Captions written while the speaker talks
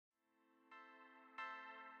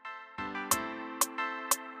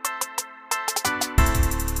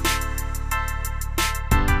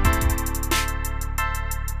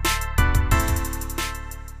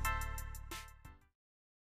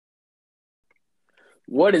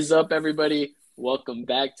What is up, everybody? Welcome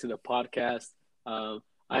back to the podcast.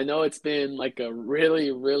 I know it's been like a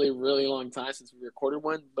really, really, really long time since we recorded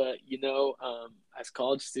one, but as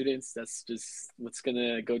college students, that's just what's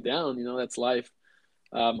gonna go down. That's life.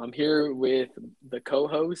 I'm here with the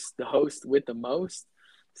co-host, the host with the most,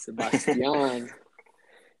 Sebastian.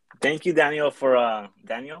 Thank you, Daniel, for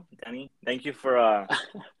Danny. Thank you for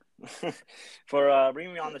for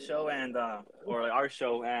bringing me on the show and or our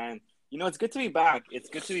show. And it's good to be back. It's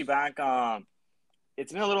good to be back.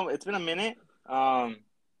 It's been a minute.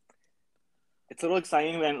 It's a little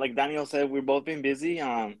exciting, and like Daniel said, we've both been busy.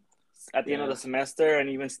 At the end of Yeah, the semester, and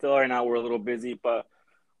even still right now, we're a little busy. But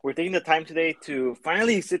we're taking the time today to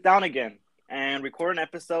finally sit down again and record an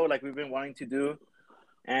episode like we've been wanting to do,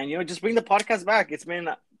 and just bring the podcast back. It's been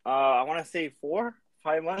I want to say 4,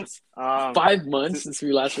 5 months. 5 months since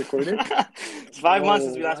we last recorded. It's 5 months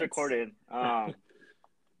since Whoa, we last what? recorded.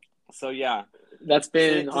 So yeah, That's to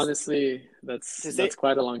say been to, honestly, to that's say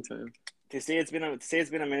quite a long time. to say it's been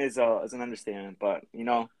a minute is an understatement. But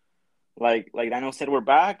like Daniel said, we're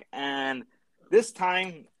back, and this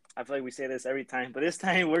time I feel like we say this every time, but this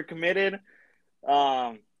time we're committed.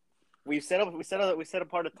 Um, we set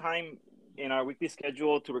apart a time in our weekly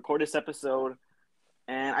schedule to record this episode,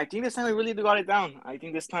 and I think this time we really got it down. I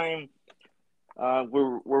think this time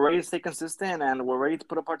we're ready to stay consistent, and we're ready to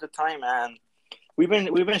put apart the time. And we've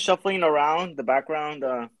been shuffling around the background,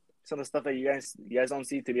 some of the stuff that you guys don't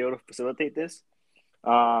see to be able to facilitate this.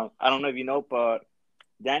 I don't know if you know, but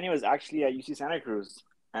Daniel is actually at UC Santa Cruz,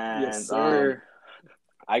 Yes, and sir.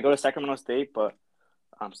 I go to Sacramento State, but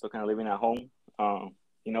I'm still kind of living at home.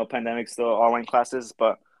 Pandemic still online classes,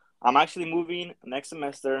 but I'm actually moving next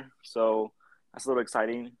semester, so that's a little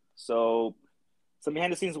exciting. So some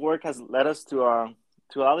behind the scenes work has led us to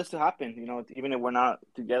allow this to happen. Even if we're not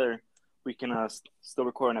together, we can still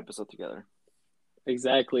record an episode together.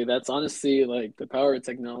 Exactly. That's honestly like the power of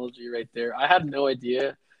technology right there. I had no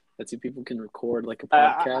idea that two people can record like a I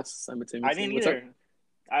I, podcast I simultaneously. didn't What's up? either.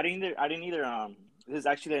 I didn't either. This is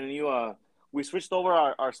actually a new. We switched over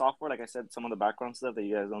our software. Like I said, some of the background stuff that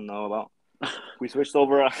you guys don't know about. We switched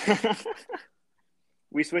over.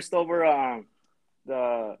 We switched over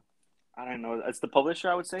the I don't know. It's the publisher,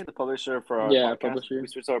 I would say, the publisher for our Yeah, podcast. We publisher.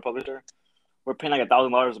 switched to our publisher. We're paying like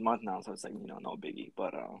 $1,000 a month now, so it's like no biggie.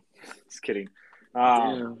 But just kidding.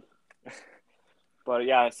 Um, Damn. but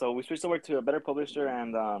yeah, so we switched over to a better publisher,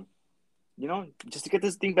 and just to get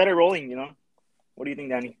this thing better rolling. What do you think,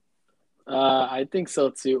 Danny? I think so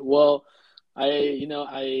too. Well,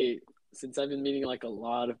 I since I've been meeting like a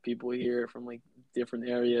lot of people here from like different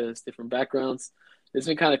areas, different backgrounds, it's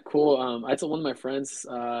been kind of cool. I told one of my friends,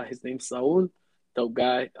 his name's Saul, dope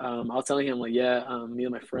guy. I was telling him like, yeah, me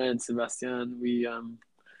and my friend Sebastian, we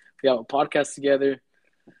have a podcast together.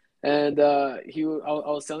 And I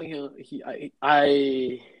was telling him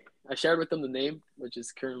I shared with him the name, which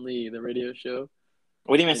is currently the radio show.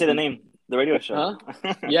 We didn't even And say the he, name, the radio show.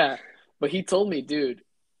 huh? Yeah, but he told me, dude,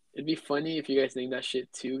 it'd be funny if you guys named that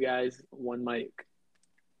shit two guys, one mic.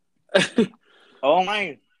 Oh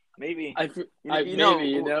my, maybe. I maybe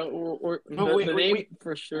or we, the we, name we,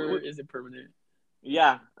 for sure we, isn't permanent.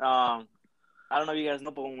 yeah. I don't know if you guys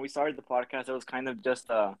know, but when we started the podcast, it was kind of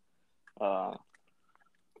uh,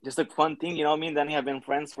 just a fun thing. Me and Danny have been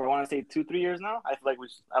friends for I want to say 2, 3 years now. I feel like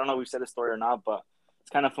I don't know if we've said the story or not, but it's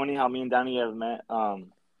kind of funny how me and Danny have met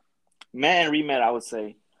and re-met, I would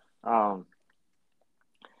say. Um,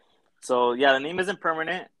 so yeah, the name isn't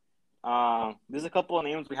permanent. There's a couple of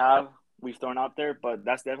names we've thrown out there, but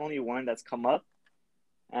that's definitely one that's come up.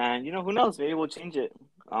 And who knows? Maybe we'll change it.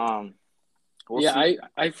 Um, we'll Yeah, see.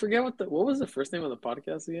 I forget what was the first name of the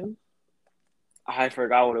podcast again? I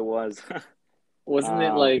forgot what it was. Wasn't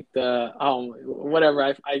it um, like the whatever?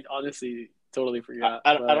 I honestly totally I, forgot.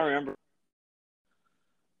 I, I But don't remember.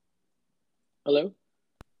 hello,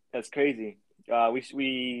 That's crazy.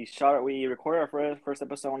 We recorded our first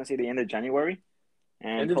episode. I want to say the end of January,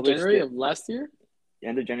 and end of published January it of last year.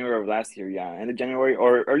 end of January of last year. Yeah, end of January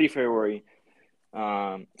or early February.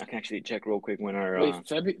 I can actually check real quick when our Wait,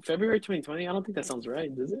 February 2020? I don't think that sounds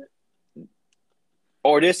right, does it?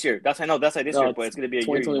 or this year. I know that's like this No, year, but it's it's gonna be a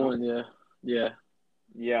year. 2021. Yeah, yeah.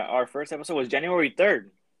 Yeah, our first episode was January 3rd.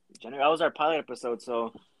 January, that was our pilot episode,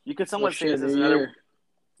 so you could Oh somewhat say shit, this new is another. year.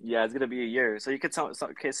 Yeah, it's gonna be a year, so you could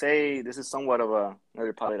say this is somewhat of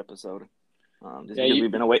another pilot episode. Just Yeah, because you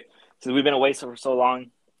we've been away, since we've been away for so long,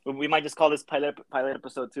 we might just call this pilot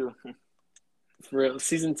episode too. for real,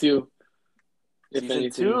 season two, if Season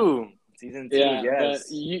anything. two, season two, Yeah, but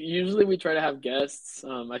yes. usually we try to have guests.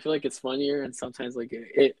 I feel like it's funnier, and sometimes like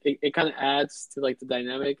it kind of adds to like the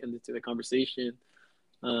dynamic and to the conversation.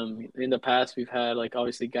 In the past, we've had like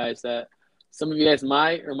obviously guys that some of you guys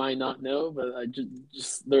might or might not know, but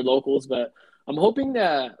just they're locals. But I'm hoping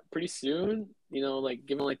that pretty soon, like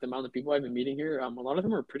given like the amount of people I've been meeting here, a lot of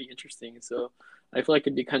them are pretty interesting. So I feel like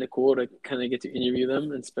it'd be kind of cool to kind of get to interview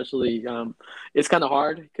them, and especially it's kind of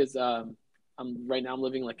hard because I'm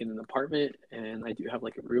living like in an apartment, and I do have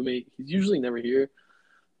like a roommate. He's usually never here,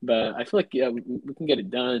 but I feel like yeah, we can get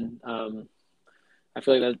it done. I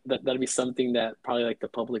feel like that'd be something that probably like the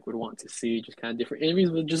public would want to see, just kind of different interviews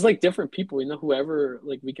with just like different people, whoever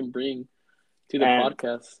like we can bring to the And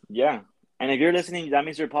podcast. yeah, and if you're listening, that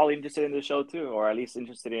means you're probably interested in the show too, or at least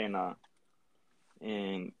interested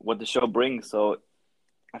in what the show brings. So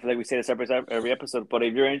I feel like we say this every episode, but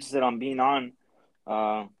if you're interested on being on,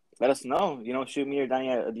 let us know. Shoot me or Danny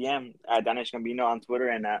a DM at Danish Gambino on Twitter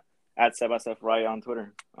and at SebasFRay on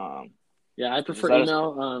Twitter. Yeah, I Just prefer let us.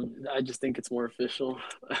 email. I just think it's more official.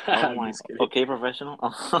 Oh I'm my, just kidding. okay, professional.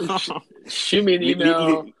 Shoot me an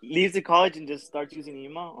email. Leave the college and just start using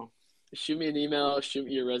email. Shoot me an email. Shoot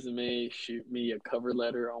me your resume. Shoot me a cover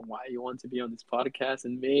letter on why you want to be on this podcast,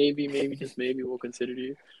 and maybe just maybe we'll consider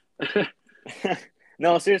you.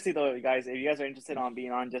 No, seriously though, guys, if you guys are interested on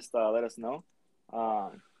being on, just let us know.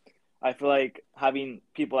 I feel like having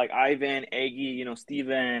people like Ivan, Aggie,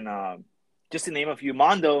 Steven, just to name a few,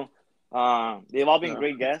 Mondo, they've all been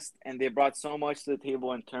great guests, and they brought so much to the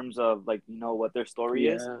table in terms of like what their story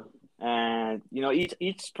is, and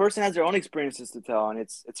each person has their own experiences to tell, and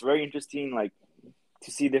it's very interesting, like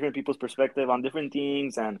to see different people's perspective on different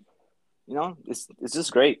things, and it's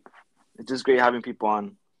just great. It's just great having people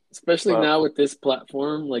on. Especially now with this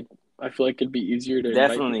platform, like I feel like it'd be easier to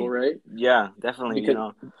invite people, right? Yeah, definitely.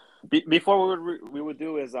 Because Before we would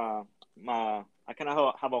do is I kind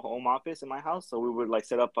of have a home office in my house, so we would like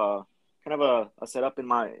set up a kind of a setup in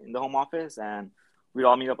the home office, and we'd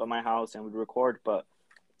all meet up at my house and we'd record. But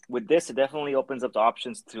with this, it definitely opens up the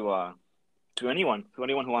options to anyone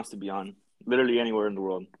who wants to be on, literally anywhere in the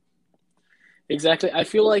world. exactly. I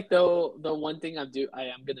feel like though the one thing I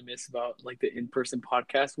am gonna miss about like the in-person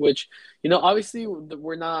podcast, which obviously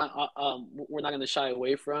we're not gonna shy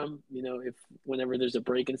away from. If whenever there's a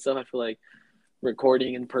break and stuff, I feel like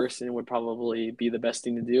recording in person would probably be the best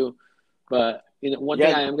thing to do. But one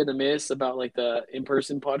thing I am gonna miss about like the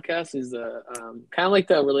in-person podcast is the kind of like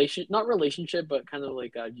the not relationship, but kind of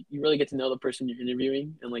like you really get to know the person you're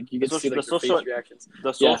interviewing, and like you get to see like their face reactions.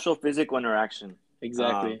 The social physical interaction.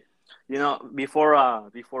 Exactly.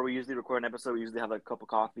 Before we usually record an episode, we usually have like a cup of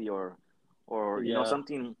coffee or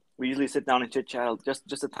something. We usually sit down and chit chat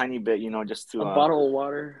just a tiny bit, just to a bottle of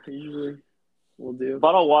water usually will do.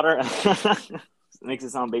 Bottle of water makes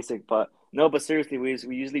it sound basic, but no. But seriously, we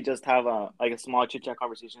usually just have a small chit chat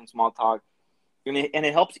conversation, small talk, and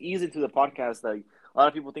it helps ease into the podcast. Like a lot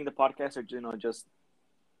of people think the podcasts are just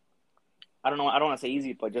I don't want to say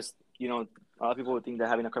easy, but just a lot of people would think that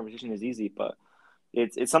having a conversation is easy, but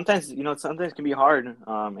it's sometimes sometimes can be hard.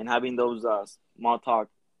 And having those small talk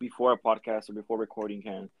before a podcast or before recording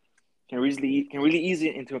can really ease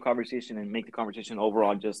it into a conversation and make the conversation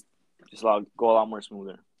overall just go a lot more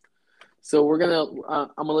smoother. So I'm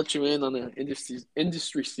gonna let you in on the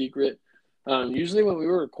industry secret. Usually when we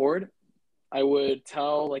would record, I would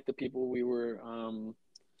tell like the people we were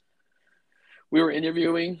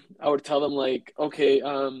interviewing. I would tell them like, okay,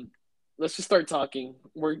 let's just start talking.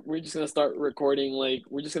 We're just gonna start recording. Like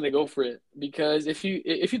we're just gonna go for it, because if you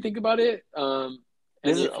think about it, and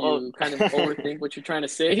if you kind of overthink what you're trying to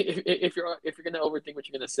say, if you're gonna overthink what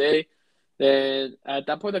you're gonna say, then at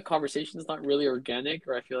that point the conversation is not really organic,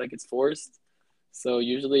 or I feel like it's forced. So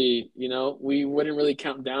usually, we wouldn't really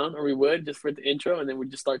count down, or we would just for the intro, and then we'd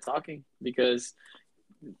just start talking, because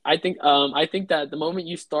I think that the moment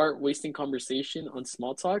you start wasting conversation on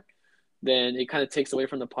small talk, then it kind of takes away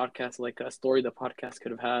from the podcast, like a story the podcast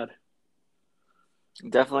could have had.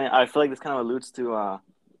 Definitely. I feel like this kind of alludes to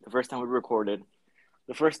the first time we recorded.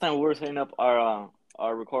 The first time we were setting up our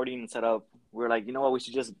recording setup, we were like, you know what, we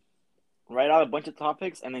should just write out a bunch of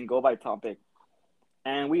topics and then go by topic.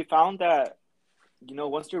 And we found that,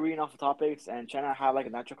 once you're reading off the topics and trying to have like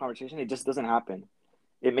a natural conversation, it just doesn't happen.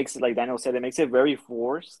 It makes it, like Daniel said, it makes it very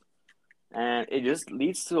forced, and it just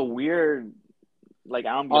leads to a weird, like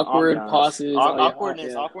pauses,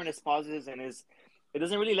 awkwardness pauses, and it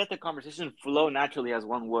doesn't really let the conversation flow naturally as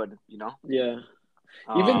one would, Yeah.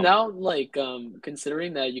 Even now, like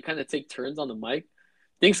considering that you kind of take turns on the mic,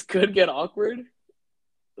 things could get awkward.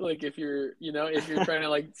 Like if you're trying to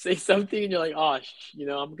like say something and you're like, oh,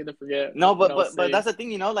 I'm gonna forget. No, but that's the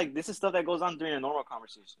thing, like this is stuff that goes on during a normal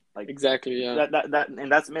conversation. Like exactly, yeah.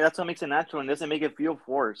 That's what makes it natural and doesn't make it feel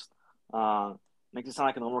forced. Makes it sound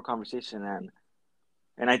like a normal conversation,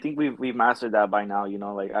 and And I think we've mastered that by now. You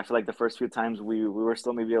know, like I feel like the first few times we were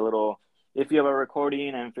still maybe a little iffy about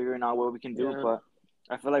recording and figuring out what we can do, Yeah. but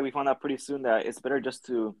I feel like we found out pretty soon that it's better just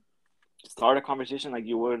to start a conversation like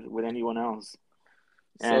you would with anyone else,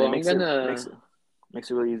 and So it makes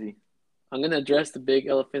it really easy. I'm gonna address the big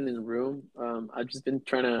elephant in the room. I've just been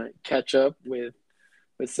trying to catch up with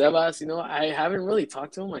Sebas. You know, I haven't really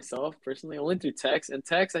talked to him myself personally, only through text. And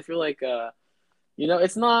text, I feel like you know,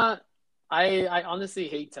 it's not. I honestly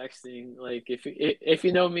hate texting. Like if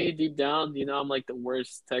you know me deep down, you know I'm like the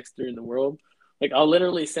worst texter in the world. Like I'll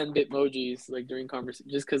literally send Bitmojis like during conversation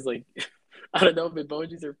just because like I don't know,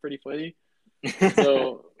 Bitmojis are pretty funny.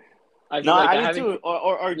 So I No, feel like I I do haven't. too.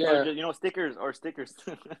 Or Yeah, you know, stickers.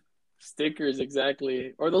 stickers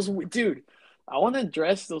exactly. Or those dude. I want to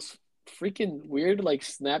address those freaking weird like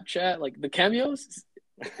Snapchat like the cameos.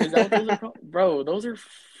 Is that what those are called, bro? Those are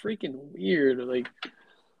freaking weird. Like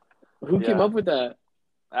who came Yeah, up with that?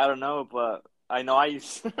 I don't know, but I know I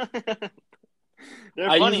use. They're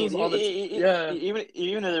I use funny. those all the yeah.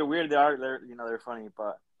 Even though they're weird, they're you know they're funny.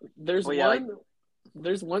 There's But yeah, like one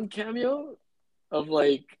there's one cameo of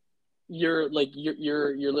your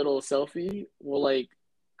little selfie will like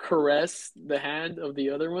caress the hand of the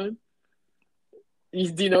other one.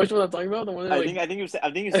 Do you know which one I'm talking about? The one that I think you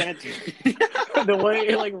sent it to me. the way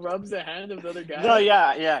it like rubs the hand of the other No, guy.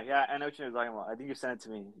 yeah. I know what you're talking about. I think you sent it to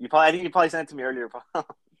me. I think you probably sent it to me earlier.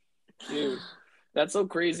 Dude, that's so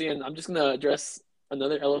crazy. And I'm just gonna address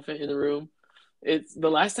another elephant in the room. It's the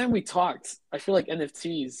last time we talked, I feel like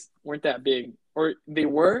NFTs weren't that big. Or they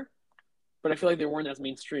were, but I feel like they weren't as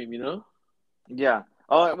mainstream, you know? Yeah.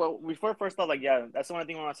 Oh well, before first off, like yeah, that's the one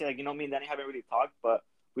thing I want to say. Like you know, me and Danny haven't really talked, but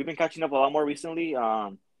we've been catching up a lot more recently.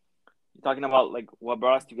 Talking about like what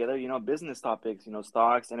brought us together. You know, business topics. You know,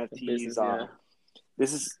 stocks, The NFTs. business, yeah.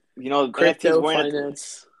 This is you know Crypto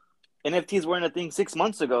finance. NFTs weren't a thing 6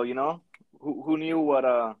 months ago. You know, who knew what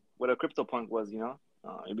a CryptoPunk was? You know,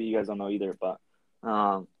 maybe you guys don't know either, but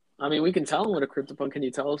um, I mean, we can tell them what a CryptoPunk. Can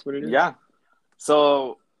you tell us what it is? yeah.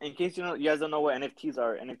 So in case you guys don't know what NFTs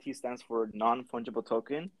are, NFT stands for non-fungible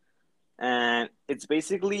token, and it's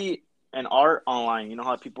basically an art online. You know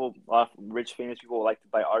how people, a lot of rich famous people like to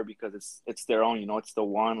buy art because it's their own. You know, it's the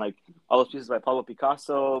one like all those pieces by Pablo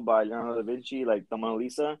Picasso, by Leonardo da Vinci, like the Mona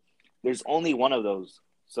Lisa. There's only one of those.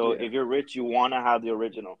 So Yeah. if you're rich, you want to have the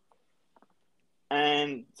original.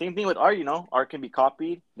 And same thing with art. You know, art can be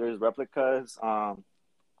copied. There's replicas,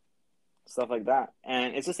 stuff like that.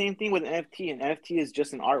 And it's the same thing with NFT. An NFT is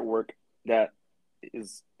just an artwork that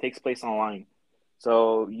is takes place online.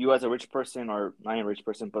 So you as a rich person, or not a rich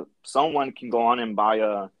person, but someone can go on and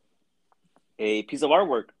buy a piece of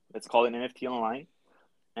artwork. Let's call it an NFT online,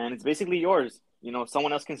 and it's basically yours. You know,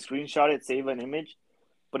 someone else can screenshot it, save an image,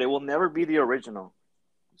 but it will never be the original.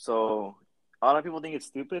 So a lot of people think it's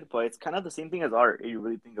stupid, but it's kind of the same thing as art if you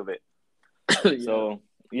really think of it. Yeah. So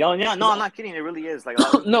yeah, no, I'm not kidding. It really is. Like a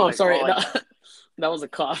lot of people think No, like, oh, sorry. like That was a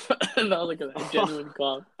cough. That was like a genuine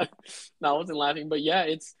cough. No, I wasn't laughing, but yeah,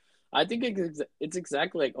 I think it's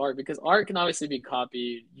exactly like art because art can obviously be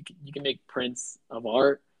copied. You can make prints of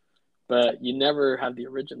art, but you never have the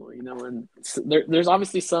original, you know. And there's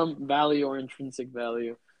obviously some value or intrinsic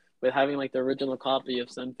value with having like the original copy of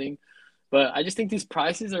something. But I just think these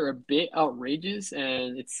prices are a bit outrageous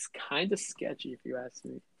and it's kind of sketchy if you ask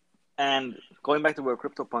me. and going back to where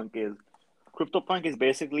CryptoPunk is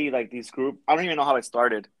basically like this group. I don't even know how it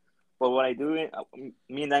started, but what I do,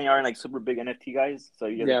 me and Danny are like super big NFT guys. So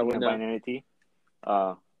you guys are Yeah, thinking we of buying know. an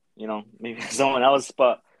NFT, you know, maybe someone else,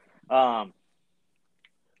 but um,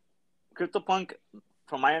 CryptoPunk,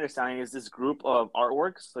 from my understanding, is this group of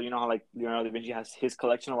artworks. So you know how like Leonardo da Vinci has his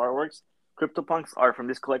collection of artworks. CryptoPunks are from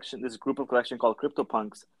this group of collection called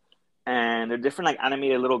CryptoPunks, and they're different like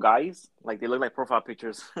animated little guys. Like they look like profile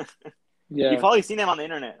pictures. You've Yeah, probably seen them on the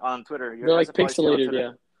internet, on Twitter. You they're guys like have probably seen them on pixelated. Twitter.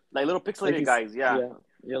 Yeah, Like little like pixelated these. guys, yeah. Yeah,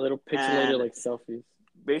 yeah, little pixelated And like selfies.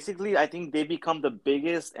 basically, I think they become the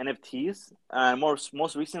biggest NFTs. And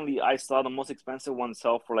most recently, I saw the most expensive one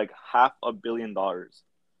sell for like $500 million,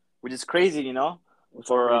 which is crazy, you know, That's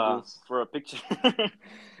outrageous for a picture.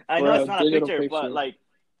 I for know a it's not a digital picture, but picture. like,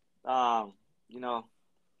 you know,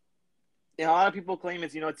 a lot of people claim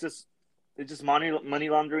it's just money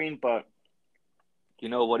laundering, but you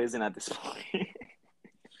know what isn't at this point.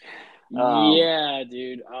 um, Yeah,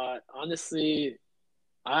 dude. Honestly,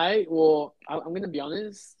 I'm gonna be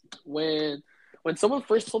honest. When someone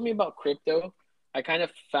first told me about crypto, I kind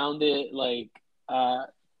of found it like uh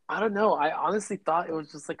I don't know. I honestly thought it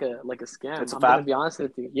was just like a scam. it's a I'm gonna fad, be honest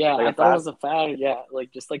with you. Yeah, like I a thought it fad. was a fad. Yeah,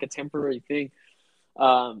 like just like a temporary thing.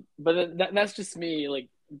 But that's just me. Like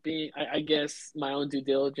being, I guess, my own due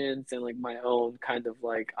diligence and like my own kind of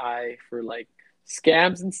like eye for like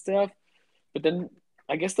scams and stuff. But then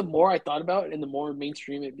I guess the more I thought about it and the more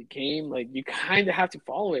mainstream it became, like you kind of have to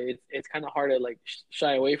follow it. It's kind of hard to like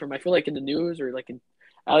shy away from. I feel like in the news or like in,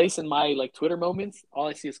 at least in my like Twitter moments, all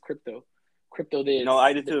I see is crypto, crypto No, this,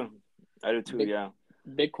 I do too. I do too. Big, Yeah,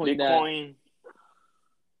 Bitcoin that, Bitcoin.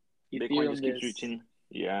 Bitcoin Ethereum just keeps this. reaching.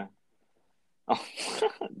 Yeah. Oh,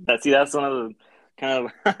 that's one of the kind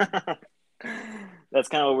of that's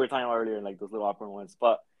kind of what we were talking about earlier, like those little awkward ones.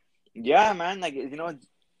 But yeah, man, like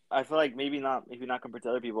I feel like maybe not compared to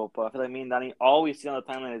other people, but I feel like me and Danny always see on the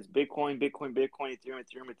timeline is Bitcoin, Bitcoin, Bitcoin, Ethereum,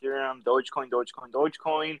 Ethereum, Ethereum, Dogecoin, Dogecoin,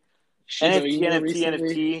 Dogecoin, Shiba NFT, Inu NFT,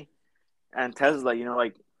 recently. NFT, and Tesla.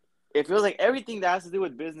 Like it feels like everything that has to do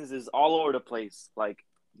with business is all over the place. Like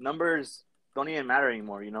numbers don't even matter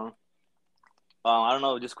anymore. I don't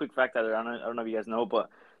know. Just quick fact that I don't know if you guys know, but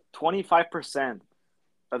 25%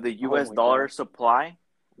 of the Oh U.S. my dollar god. supply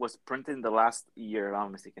was printed in the last year. If I'm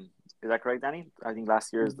not mistaken. Is that correct, Danny? I think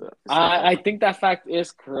last year is the I 25%. think that fact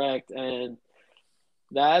is correct, and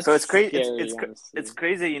So that's it's crazy. scary, It's honestly.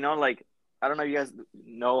 crazy. Like I don't know if you guys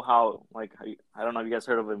know how I don't know if you guys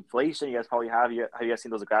heard of inflation. You guys probably have. Have you guys seen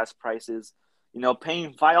those gas prices?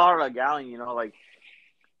 Paying $5 a gallon. Like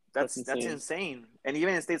That's that's insane. insane. And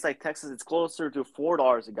even in states like Texas, it's closer to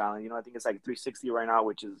 $4 a gallon. I think it's like 360 right now,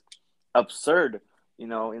 which is absurd.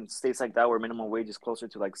 In states like that where minimum wage is closer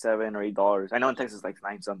to like $7 or $8. I know in Texas like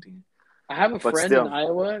nine something, I have a but friend in still.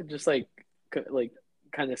 Iowa, just like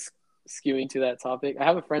kind of skewing to that topic. I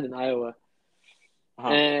have a friend in Iowa, Uh-huh.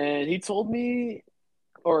 and he told me,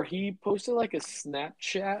 or he posted like a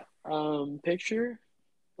Snapchat picture,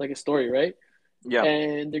 like a story, right? Yeah.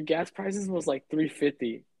 And their gas prices was like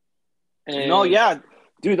 350. No, And yeah,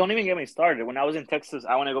 dude, don't even get me started. When I was in Texas,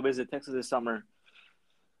 I want to go visit Texas this summer.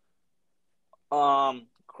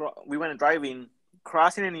 We went driving,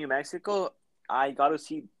 crossing in New Mexico. I got to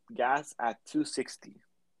see gas at 260.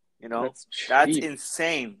 You know, that's that's cheap.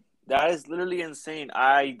 insane. That is literally insane.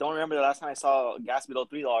 I don't remember the last time I saw gas below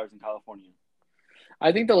 $3 in California.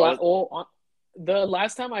 I think Well, the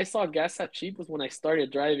last time I saw gas that cheap was when I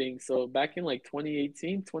started driving. So back in like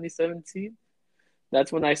 2018, 2017,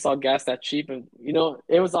 that's when I saw gas that cheap. And,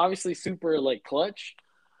 it was obviously super like clutch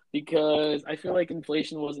because I feel like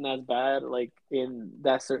inflation wasn't as bad like in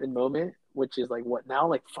that certain moment, which is like what now,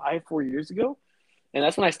 like 4 years ago. And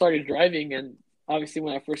that's when I started driving. And obviously,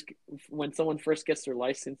 when someone first gets their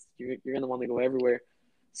license, you're gonna want to go everywhere.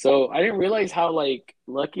 So I didn't realize how like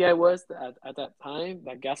lucky I was at that time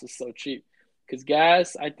that gas was so cheap. Because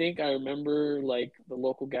gas, I think I remember like the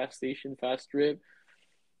local gas station, Fast Trip.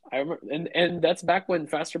 I remember, and that's back when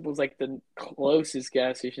Fast Trip was like the closest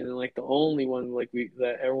gas station and like the only one like we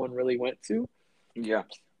that everyone really went to. yeah.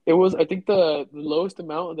 It was, I think, the lowest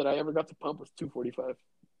amount that I ever got to pump was 245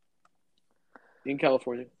 in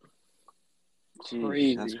California.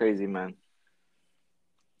 Jeez, that's Crazy. crazy, man.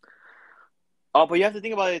 Oh, but you have to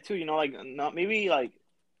think about it too. Like not maybe like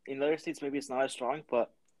in other states, maybe it's not as strong,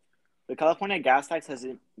 but the California gas tax has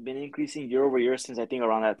been increasing year over year since I think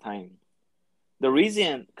around that time. The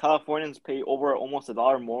reason Californians pay over almost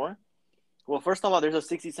 $1 more, well, first of all, there's a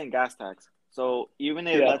 60-cent gas tax. So even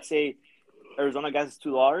if Yeah. let's say Arizona gas is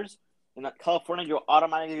 $2, in California you're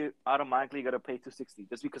automatically gonna pay 260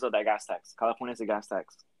 just because of that gas tax. California is a gas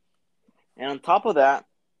tax, and on top of that,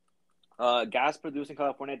 gas produced in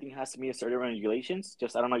California I think has to meet certain regulations.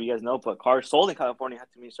 Just I don't know if you guys know, but cars sold in California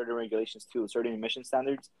have to meet certain regulations too, certain emission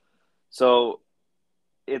standards. So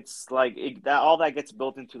it's like that all that gets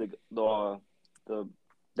built into the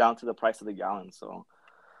down to the price of the gallon. So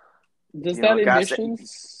Does that gas.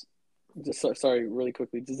 emissions, sorry, really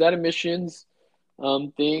quickly, does that emissions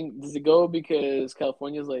thing, does it go because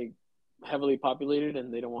California is like heavily populated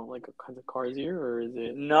and they don't want like kinds of cars here, or is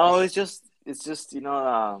it No, just it's just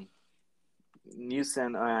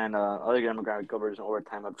Newsom and other democratic governors over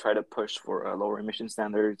time have tried to push for lower emission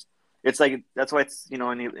standards. It's like that's why it's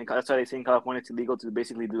that's why they say in California it's illegal to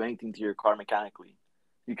basically do anything to your car mechanically,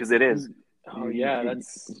 because it is. oh You yeah, you,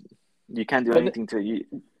 that's you can't do but anything to it.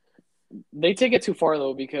 they take it too far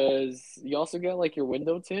though because you also get like your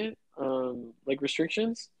window tint like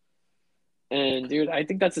restrictions. And dude, I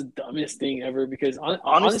think that's the dumbest thing ever because honestly,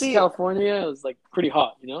 Honestly, California is like pretty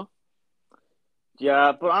hot.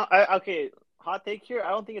 yeah, but okay. Hot take here. I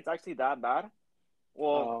don't think it's actually that bad.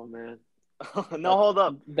 Well, Oh man, no, that hold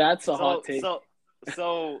up. that's a hot So take.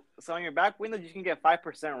 so so on your back window you can get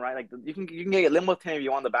 5%, right? Like you can get limo tint if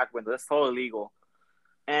you want the back window. That's totally legal.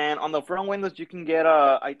 And on the front windows you can get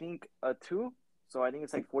I think a two. So I think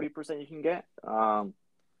it's like 40% you can get.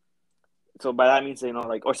 So by that means,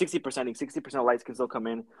 like, or 60%, 60% lights can still come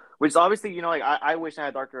in, which is obviously, like I wish I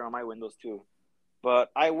had darker on my windows too.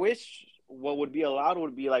 But I wish what would be allowed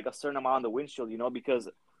would be like a certain amount on the windshield, because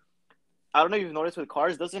I don't know if you've noticed with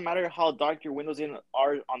cars, it doesn't matter how dark your windows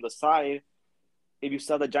are on the side, if you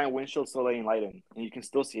still have the giant windshield still letting light in, and you can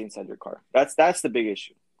still see inside your car. That's the big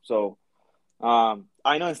issue. So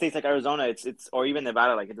I know in states like Arizona, it's or even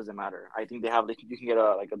Nevada, like it doesn't matter. I think you can get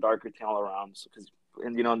a darker tail around, because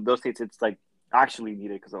in those states it's like actually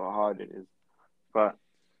needed because of how hard it is. But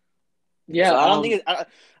Yeah, so I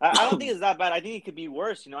don't think it's that bad. I think it could be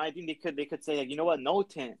worse. I think they could say, like, you know what, no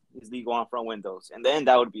tint is legal on front windows, and then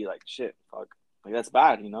that would be like, shit, fuck, like that's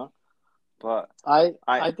bad. But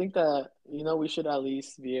I think that we should at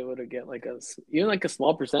least be able to get like even like a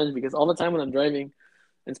small percentage, because all the time when I'm driving,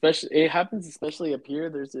 especially it happens especially up here.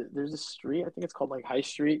 There's a street, I think it's called like High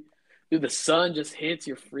Street. Dude, the sun just hits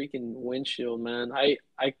your freaking windshield, man. I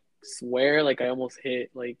swear, like I almost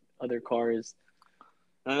hit like other cars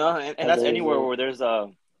and as a that's anywhere result.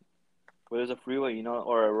 where there's a freeway,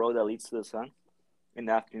 or a road that leads to the sun in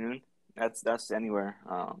the afternoon. That's anywhere.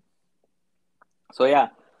 So yeah,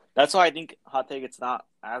 that's why I think hot take it's not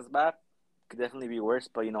as bad. Could definitely be worse,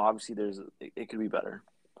 but obviously it could be better.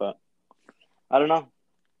 But I don't know.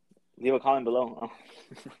 Leave a comment below.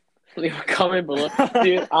 Leave a comment below,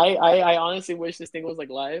 dude. I honestly wish this thing was like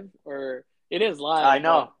live, or it is I live, but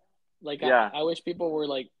know. like Yeah. I wish people were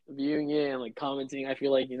like viewing it and like commenting. I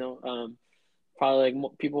feel like probably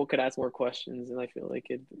like people could ask more questions, and I feel like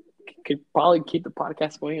it could probably keep the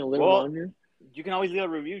podcast going a little Well, longer. you can always leave a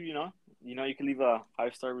review. You can leave a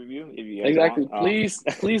 5-star review if you guys Exactly. want.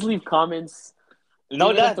 Please leave comments,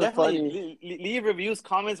 No, even if that they're funny. definitely leave reviews,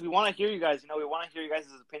 comments. We want to hear you guys. We want to hear you guys'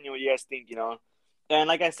 opinion, what you guys think. And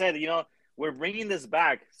like I said, we're bringing this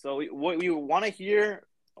back. So what we want to hear.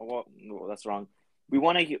 Oh, well, no, that's wrong. We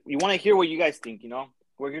want to hear what you guys think.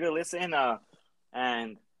 We're here to listen.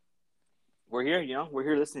 And we're here. We're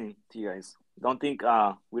here listening to you guys. Don't think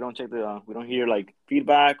we don't we don't hear like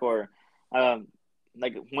feedback or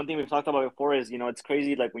like one thing we've talked about before is it's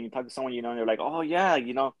crazy, like when you talk to someone and they're like, oh yeah,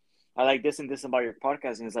 I like this and this about your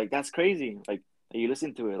podcast, and it's like that's crazy, like you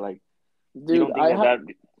listen to it, like you Dude, don't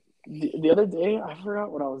think that the other day I forgot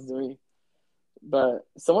what I was doing, but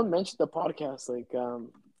someone mentioned the podcast like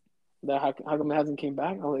that how come it hasn't came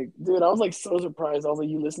back? I'm like, dude, I was like so surprised. I was like,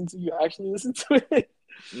 you actually listened to it?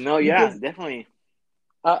 no, yeah, Because definitely.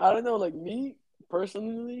 I don't know, like me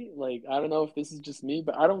personally, like I don't know if this is just me,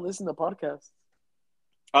 but I don't listen to podcasts.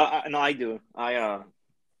 No, I do. I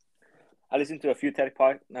listen to a few tech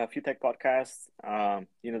podcasts,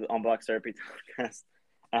 the Unbox Therapy podcast,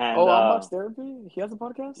 and Oh, Unbox Therapy? He has a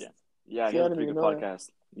podcast? yeah, yeah, he See, I has a didn't pretty even good know that. podcast.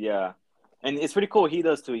 Yeah, and it's pretty cool. He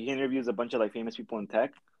does too. He interviews a bunch of like famous people in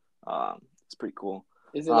tech. It's pretty cool.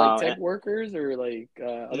 Is it like tech And workers or like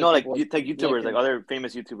other no, like people tech like YouTubers, like him? other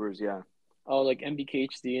famous YouTubers. Yeah, Oh, like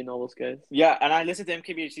MBKHD and all those guys. yeah. And I listen to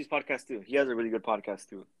MKBHD's podcast too. He has a really good podcast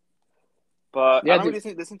too. But I Yeah, don't really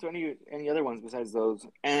dude. listen to any other ones besides those.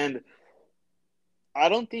 And I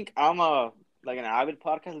don't think I'm an avid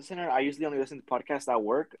podcast listener. I usually only listen to podcasts at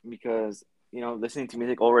work because listening to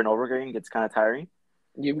music over and over again gets kind of tiring.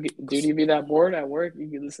 You be that bored at work? You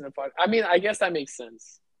can listen to podcast. I mean, I guess that makes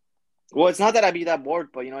sense. Well, it's not that I'd be that bored,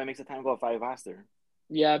 but it makes the time go by faster.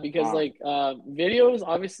 Yeah, because Um, like videos,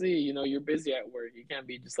 obviously, you're busy at work. You can't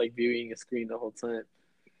be just like viewing a screen the whole time.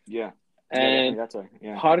 yeah, yeah, definitely. And That's why.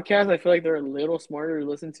 Yeah. podcasts, I feel like they're a little smarter to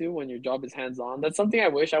listen to when your job is hands on. That's something I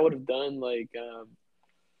wish I would have done like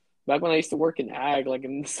back when I used to work in ag, like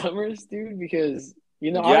in the summers, dude. Because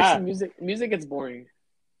obviously Yeah. music gets boring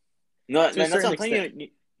No, to a and that's what certain I'm telling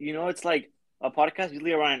extent. you. It's like a podcast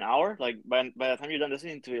usually around an hour. Like by the time you're done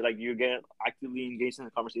listening to it, like you get actively engaged in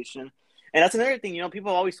the conversation. And that's another thing.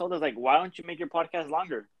 People always told us like, why don't you make your podcast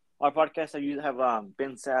longer? Our podcasts have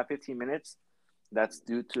been set at 15 minutes. That's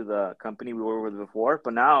due to the company we were with before.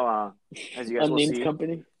 But now, as you guys will Unnamed see,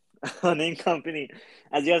 company. a name company,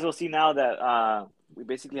 as you guys will see now that we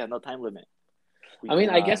basically have no time limit. We I mean,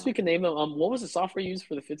 can. I guess we can name them. What was the software used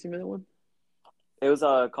for the 15-minute one? It was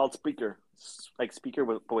called Spreaker, like speaker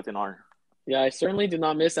but with an R. Yeah, I certainly did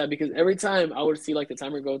not miss that because every time I would see like the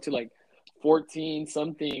timer go to like 14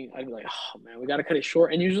 something, I'd be like, oh man, we got to cut it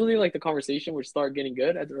short. And usually like the conversation would start getting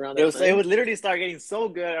good at around that It time. would literally start getting so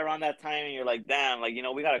good around that time, and you're like, damn, like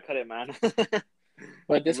we gotta cut it, man. But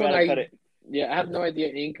We this one, gotta cut it. yeah, I have no idea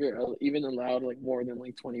Anchor even allowed like more than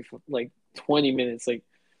like 20 minutes. Like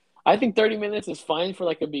I think 30 minutes is fine for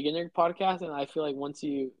like a beginner podcast. And I feel like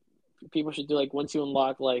people should do like once you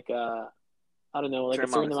unlock like, I don't know, like a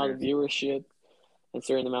Certain amount of certain amount of listeners. viewership, a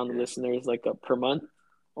certain amount of Yeah. listeners like per month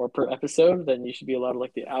or per episode, then you should be allowed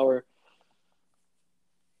like the hour.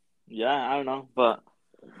 Yeah, I don't know, but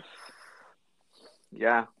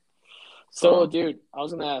yeah. So, So dude, I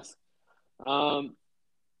was gonna ask. Um,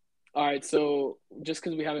 all right, so just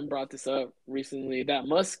because we haven't brought this up recently, that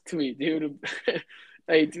Musk tweet, dude,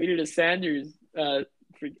 I tweeted to Sanders,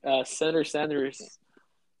 Senator Sanders.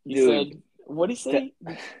 He said, dude, "What did he t- say?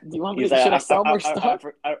 Do you want me he's to? like, Should I sell more stock?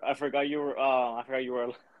 I forgot you were, I forgot you were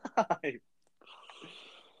alive.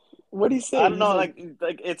 What did he I say?" don't He's know, like,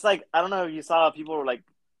 like it's like I don't know if you saw people were like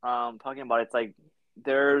talking about it. It's like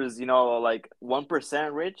there's like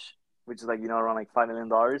 1% rich, which is like around like $5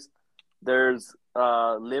 million. There's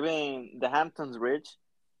living the Hamptons rich,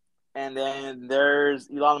 and then there's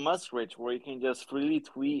Elon Musk rich, where you can just freely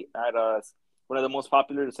tweet at us one of the most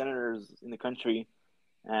popular senators in the country,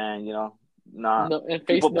 and not no, and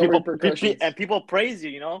face no and repercussions. people praise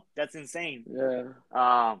you. That's insane. Yeah,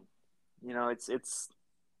 Um, it's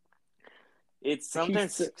he's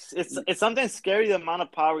sometimes it's sometimes scary the amount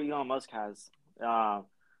of power Elon Musk has. And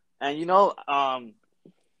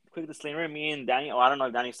quick disclaimer: me and Danny. Oh, I don't know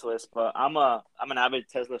if Danny still is, but I'm an avid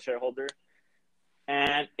Tesla shareholder,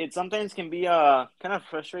 and it sometimes can be kind of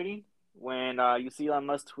frustrating when you see Elon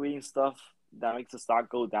Musk tweeting stuff that makes the stock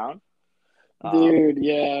go down. Um, dude.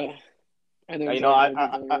 Yeah, I know you know, exactly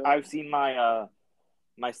what you're talking about. I've seen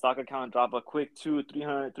my stock account drop a quick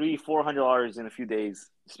 $400 in a few days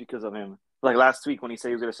just because of him. Like last week when he said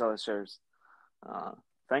he was going to sell his shares. Uh,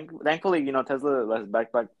 thankfully, Tesla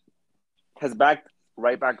has backed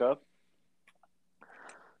right back up.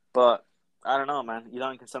 But I don't know, man.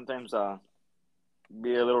 Elon can sometimes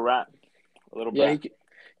be a little rat, a little Yeah, brat.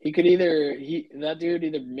 he could either that dude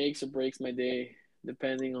either makes or breaks my day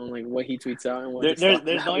depending on like what he tweets out and what There, the there's stock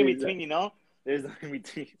there's no in value is at. between, There's no in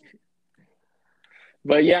between.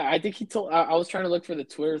 But yeah, I think he told. I was trying to look for the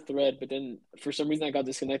Twitter thread, but then for some reason I got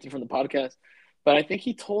disconnected from the podcast. But I think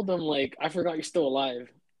he told them like, "I forgot you're still alive,"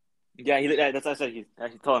 That's what I said. He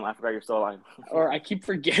told him, I forgot you're still alive. or "I keep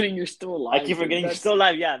forgetting you're still I alive, keep dude." forgetting you're That's still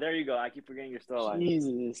alive. Yeah, there you go. I keep forgetting you're still alive.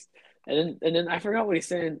 Jesus. And then I forgot what he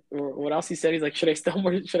said or what else he said. He's like, "Should I sell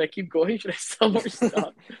more? Should I keep going? Should I sell more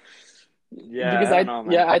stock?" Yeah, Because I don't know,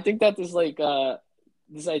 man. I think that this like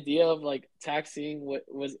this idea of like taxing what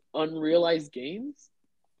was unrealized gains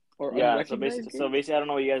or Yeah, unrecognized so gains. basically, I don't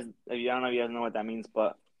know what you guys, I don't know if you guys know what that means,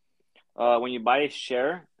 but when you buy a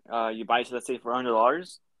share, you buy it, let's say for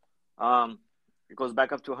 $100, um, it goes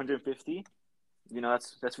back up to 150.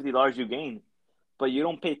 That's $50 you gain, but you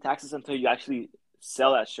don't pay taxes until you actually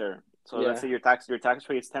sell that share. So let's Yeah. say your tax rate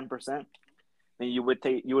is 10%, then you would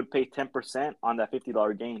pay 10% on that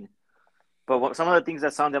 $50 gain. But some of the things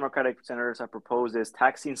that some Democratic senators have proposed is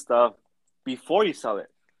taxing stuff before you sell it.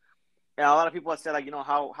 And a lot of people have said, like,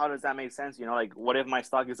 how does that make sense? Like, what if my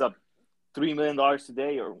stock is up $3 million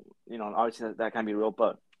today, or obviously that can't be real,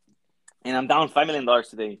 but and I'm down $5 million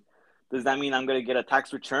today. Does that mean I'm gonna get a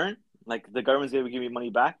tax return? Like the government's gonna give me money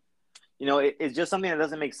back? It's just something that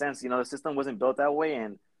doesn't make sense. The system wasn't built that way,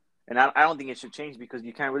 and I don't think it should change because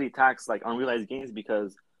you can't really tax like unrealized gains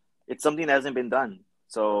because it's something that hasn't been done.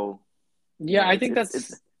 So Yeah, I think it's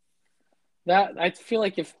that's that. I feel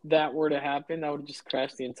like if that were to happen, that would just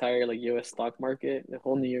crash the entire like U.S. stock market. The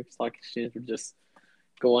whole New York Stock Exchange would just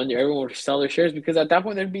go under. Everyone would sell their shares because at that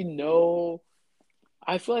point there'd be no.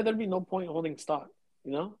 I feel like there'd be no point holding stock.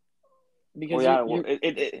 You know, well, because yeah, well, you're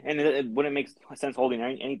it wouldn't make sense holding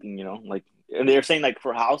anything, like, and they're saying like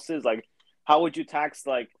for houses, like, how would you tax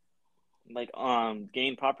like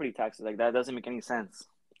gain property taxes? Like that doesn't make any sense.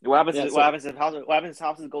 yeah. So What happens if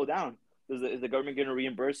houses go down? Is the government going to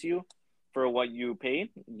reimburse you for what you paid?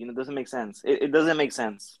 It doesn't make sense. It doesn't make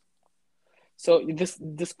sense.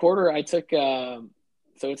 this quarter I took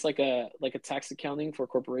so it's like a tax accounting for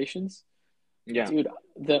corporations. Yeah, Dude,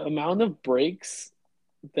 the amount of breaks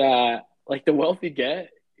that like the wealthy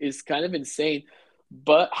get is kind of insane.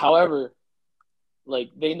 But however,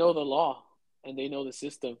 like they know the law and they know the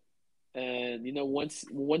system. And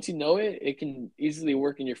once you know it, it can easily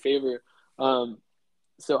work in your favor. Um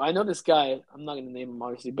so I know this guy, I'm not gonna name him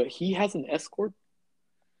obviously, but he has an S corp.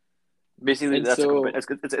 basically And that's a company.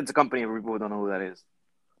 so It's a company for people who don't know who that is.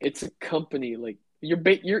 it's a company. Like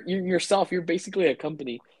you're yourself. You're basically a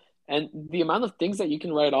company, and the amount of things that you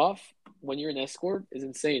can write off when you're an S corp is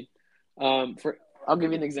insane. For I'll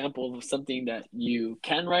give you an example of something that you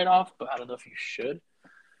can write off, but I don't know if you should.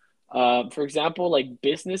 For example, like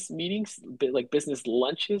business meetings, like business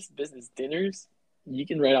lunches, business dinners, you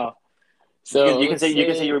can write off. So let's You can say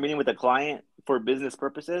you say were meeting with a client for business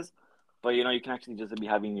purposes, but you can actually just be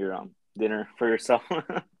having your dinner for yourself.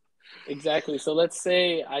 exactly. So let's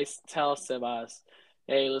say I tell Sebas,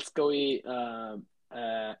 "Hey, let's go eat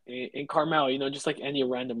in Carmel." Just like any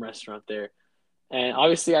random restaurant there. And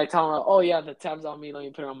obviously, I tell them, oh yeah, the tab's on me. Let me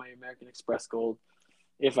put it on my American Express Gold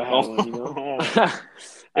if I had one, Oh,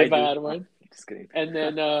 I if I do. had one. Just kidding. And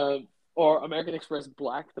then, or American Express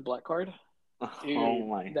Black, the black card. Oh Dude,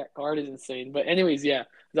 my. that card is insane. But anyways, yeah,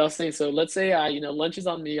 as I was saying, so let's say lunch is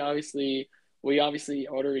on me. Obviously, we obviously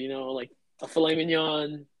order, like a filet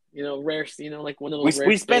mignon, rare, like one of We those rare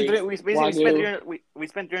we spent steaks, we basically spent wagyu. 300 we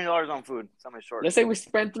spent $300 on food. Some is short. Let's say we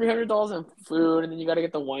spent $300 on food, and then you got to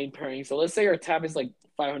get the wine pairing. So let's say our tab is like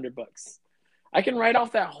 $500. I can write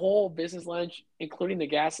off that whole business lunch, including the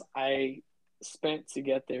gas I spent to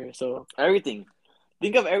get there. So, Everything.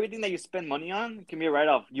 Think of everything that you spend money on can be a write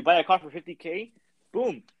off. You buy a car for 50K,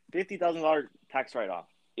 boom, $50,000 tax write off.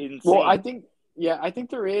 well, I Insane. think, yeah, I think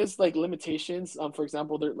there is like limitations. For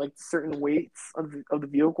example, there like certain weights of the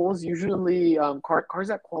vehicles. Usually, cars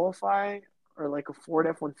that qualify are like a Ford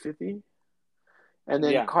F-150, and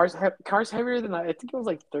then Yeah. cars heavier than that. I think it was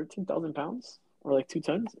like 13,000 pounds or like 2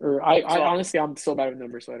 tons. Or I So honestly, I'm so bad with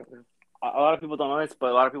numbers, so I don't know. a lot of people don't know this, but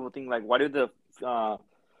a lot of people think like, why do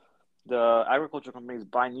the agriculture companies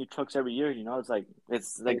buy new trucks every year?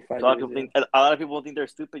 It's Every like a five lot of years, people yeah. think a lot of people think they're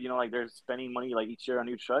stupid. Like they're spending money like each year on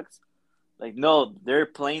new trucks. Like no, they're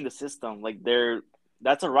playing the system. Like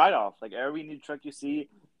that's a write off. Like every new truck you see,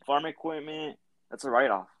 farm equipment, that's a write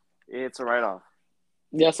off. It's a write off.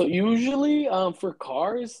 Yeah, so usually for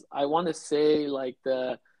cars, I want to say like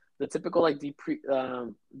the typical like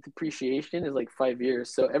depreciation is like 5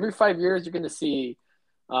 years. So every 5 years you're gonna see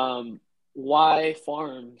um why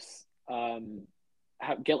farms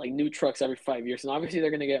get like new trucks every 5 years. And obviously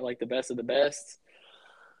they're gonna get like the best of the best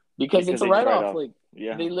because Because it's a they just write write off. off. Like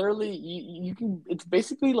Yeah, they literally you can it's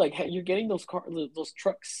basically like you're getting those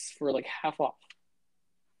trucks for like half off.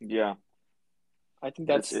 yeah. I think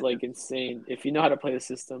It's that's it. like insane. If you know how to play the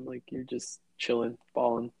system, like you're just chilling,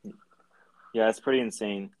 balling. Yeah, it's pretty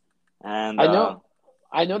insane. And I know,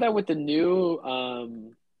 I know that with the new,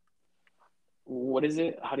 what is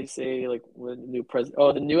it? How do you say like when the new president?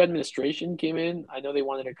 Oh, the new administration came in. I know they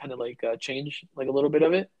wanted to kind of like change like a little bit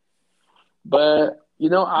of it, but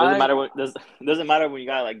doesn't matter what doesn't matter when you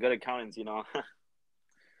got like good accountants.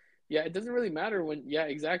 yeah, it doesn't really matter yeah,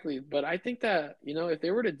 exactly. But I think that if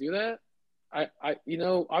they were to do that,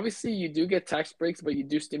 obviously you do get tax breaks, but you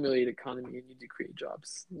do stimulate economy and you do create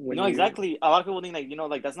jobs when No, you. exactly. A lot of people think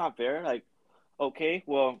like that's not fair. Like, okay,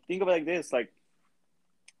 well, think of it like this. Like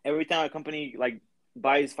every time a company like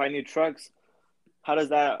buys 5 new trucks, how does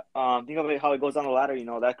that think of it how it goes down the ladder?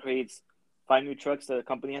 That creates 5 new trucks that the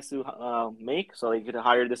company has to make, so they could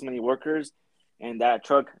hire this many workers, and that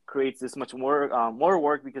truck creates this much more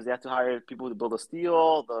work because they have to hire people to build the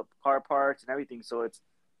steel, the car parts, and everything. So it's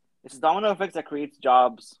domino effects that creates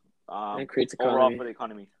jobs And it creates overall economy. for the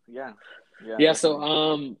economy. Yeah, yeah, Yeah, so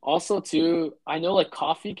definitely. also too, I know like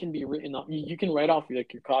coffee can be written off. You can write off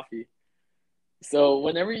like your coffee. So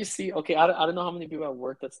whenever you see, okay, I don't know how many people have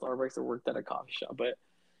worked at Starbucks or worked at a coffee shop, but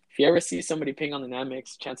if you ever see somebody paying on the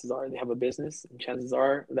Amex, chances are they have a business, and chances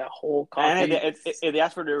are that whole And coffee. if they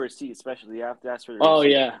ask for their receipt, especially, you have to ask for the Oh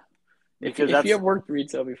receipt yeah, because if you that's have worked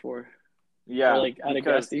retail before or yeah like at a gas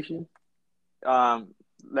because station. um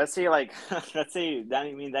let's say like let's say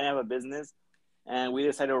Danny have a business and we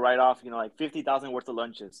decide to write off like 50,000 worth of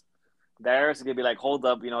lunches. The IRS is gonna be like, hold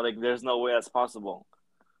up, like there's no way that's possible.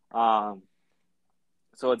 Um,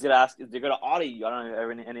 so it's gonna ask, they're gonna audit you. I don't know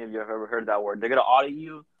if any of you have ever heard that word. They're gonna audit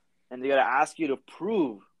you, and they're gonna ask you to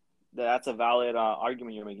prove that that's a valid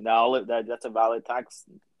argument you're making. That's a valid tax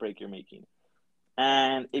break you're making.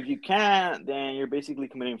 And if you can't, then you're basically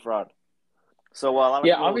committing fraud. So what a lot of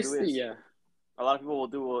Yeah, people will do obviously, is yeah. a lot of people will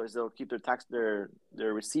do is they'll keep their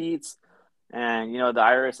receipts, and the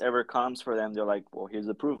IRS ever comes for them, they're like, well, here's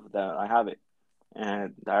the proof that I have it,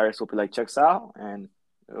 and the IRS will be like, checks out, and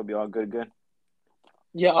it'll be all good.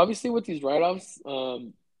 Yeah, obviously with these write-offs,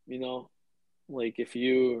 you know, like if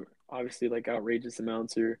you obviously like outrageous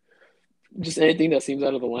amounts or just anything that seems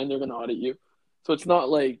out of the line, they're gonna audit you. So it's not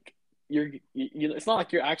like it's not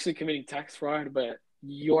like you're actually committing tax fraud, but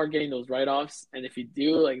you are getting those write-offs. And if you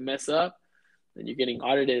do like mess up, then you're getting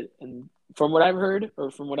audited. And from what I've heard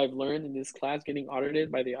or from what I've learned in this class, getting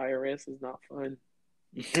audited by the IRS is not fun.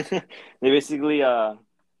 They basically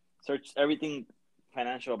search everything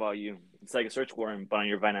financial about you. It's like a search warrant, but on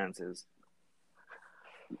your finances.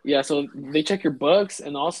 Yeah, so they check your books,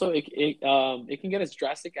 and also it can get as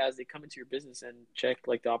drastic as they come into your business and check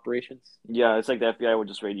like the operations. Yeah, it's like the FBI would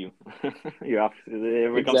just raid you. If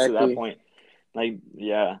it comes to that Exactly. point, like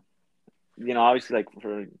yeah, obviously like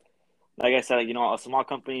like I said, like, a small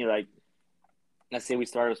company, like let's say we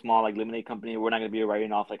start a small like lemonade company, we're not gonna be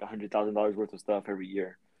writing off like $100,000 worth of stuff every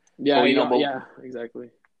year. But Yeah, yeah,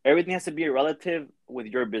 exactly. everything has to be relative with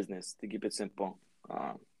your business to keep it simple.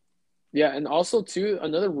 Um, Yeah, and also too,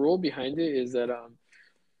 another rule behind it is that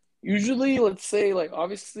usually, let's say like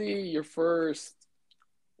obviously your first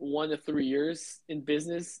 1 to 3 years in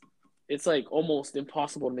business, it's like almost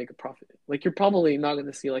impossible to make a profit. Like you're probably not going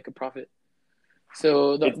to see like a profit.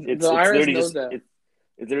 So the it's IRS literally knows just that.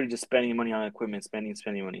 it's literally just spending money on equipment, spending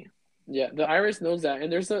money. Yeah, the IRS knows that,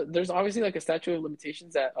 and there's obviously like a statute of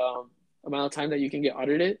limitations that amount of time that you can get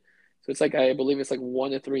audited. So it's like I believe it's like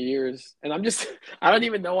 1 to 3 years, and I'm just I don't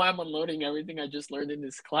even know why I'm unloading everything I just learned in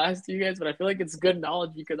this class to you guys, but I feel like it's good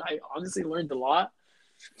knowledge because I honestly learned a lot.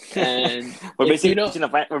 And we're if you basically don't, teaching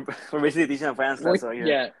we're basically teaching a finance we're class out here.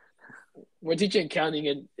 yeah, we're teaching accounting,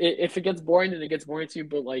 and if it gets boring, then it gets boring to you.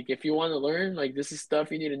 But like if you want to learn, like this is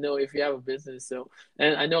stuff you need to know if you have a business. So,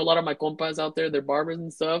 and I know a lot of my compas out there, they're barbers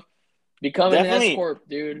and stuff. Become an S Definitely, corp,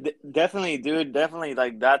 dude. definitely, dude. Definitely,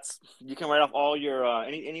 like that's you can write off all your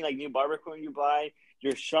any like new barber equipment you buy,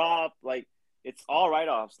 your shop, like it's all write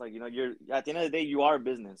offs. Like you're at the end of the day, you are a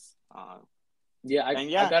business. Yeah, And I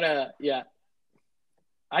yeah, gotta yeah.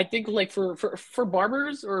 I think like for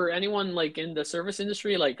barbers or anyone like in the service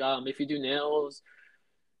industry, like if you do nails,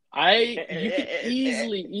 I you can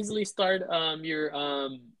easily start your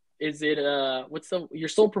is it what's the your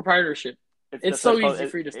sole proprietorship. it's It's that's what so it's called easy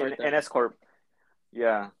for you to start an that. S corp.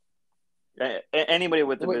 Yeah, anybody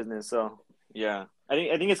with the Wait, business. So yeah, I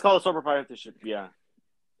think it's called a sole proprietorship. Yeah,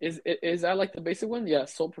 is that like the basic one? Yeah,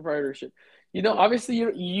 sole proprietorship. You know, yeah. obviously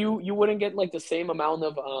you wouldn't get like the same amount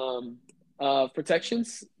of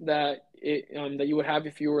protections that you would have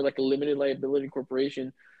if you were like a limited liability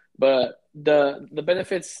corporation, but the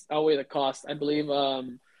benefits outweigh the cost. I believe.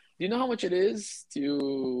 Do you know how much it is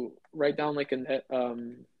to write down like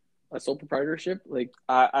a sole proprietorship like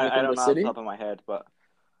I within don't the know off the city? top of my head, but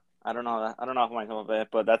I don't know that I don't know off my top of my head,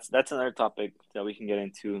 but that's another topic that we can get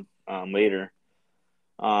into later.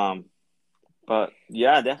 Um, but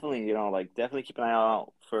yeah, definitely, like definitely keep an eye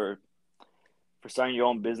out for starting your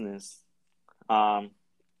own business. Um,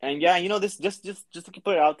 and yeah, this just to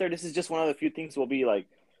put it out there, this is just one of the few things we'll be like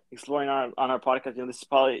exploring on our podcast. This is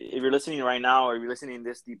probably if you're listening right now or if you're listening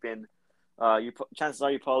this deep in, chances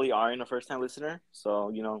are you probably aren't a first time listener.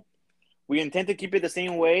 So we intend to keep it the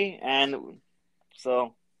same way, and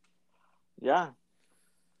so yeah,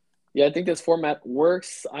 Yeah, I think this format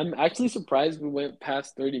works. I'm actually surprised we went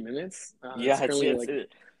past 30 minutes. It's yeah, currently like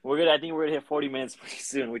we're good. I think we're gonna hit 40 minutes pretty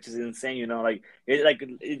soon, which is insane. Like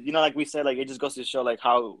we said, like it just goes to show like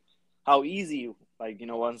how easy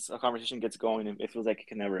once a conversation gets going, it feels like it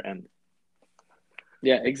can never end.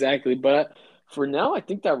 yeah, exactly. But for now, I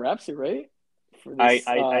think that wraps it, right? For I this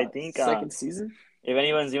I, I think second season. if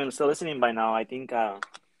anyone's even still listening by now, I think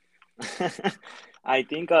I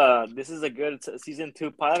think this is a good season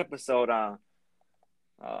 2 pilot episode. Uh,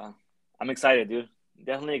 I'm excited, dude.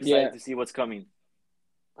 Definitely excited Yeah, to see what's coming.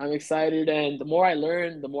 I'm excited, and the more I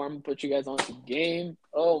learn, the more I'm gonna put you guys onto game.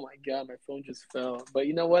 Oh my god, my phone just fell. But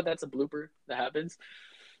you know what? That's a blooper that happens.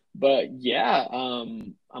 But yeah,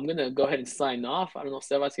 I'm gonna go ahead and sign off. I don't know,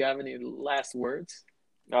 Sebas, you have any last words?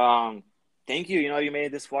 Um, Thank you. You made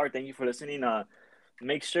it this far. Thank you for listening.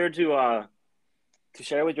 Make sure to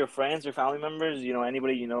share with your friends or family members.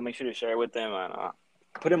 Anybody make sure to share with them and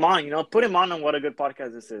put them on. Put them on what a good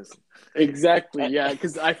podcast this is. Exactly, yeah,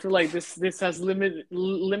 because I feel like this has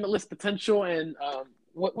limitless potential, and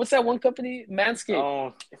what's that one company, Manscaped?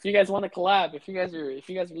 Oh. If you guys want to collab, if you guys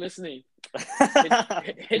are listening,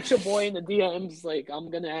 hit your boy in the DMs. Like I'm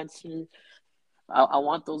gonna answer. I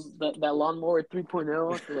want that lawnmower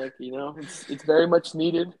 3.0. I feel like it's very much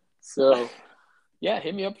needed. So yeah,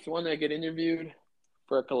 hit me up if you want to get interviewed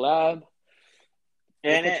for a collab.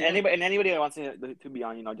 We'll And put you on. anybody that wants to be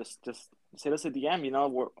on, just send us a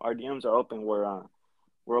DM. Our DMs are open.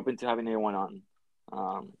 We're open to having anyone on.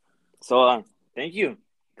 Um, so thank you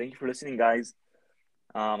for listening, guys.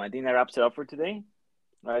 I think that wraps it up for today,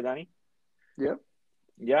 right, Danny? Yep.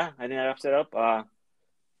 Yeah, I think that wraps it up.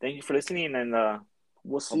 Thank you for listening, and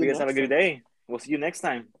We'll see hope you you guys have a next good time. day. We'll see you next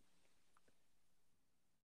time.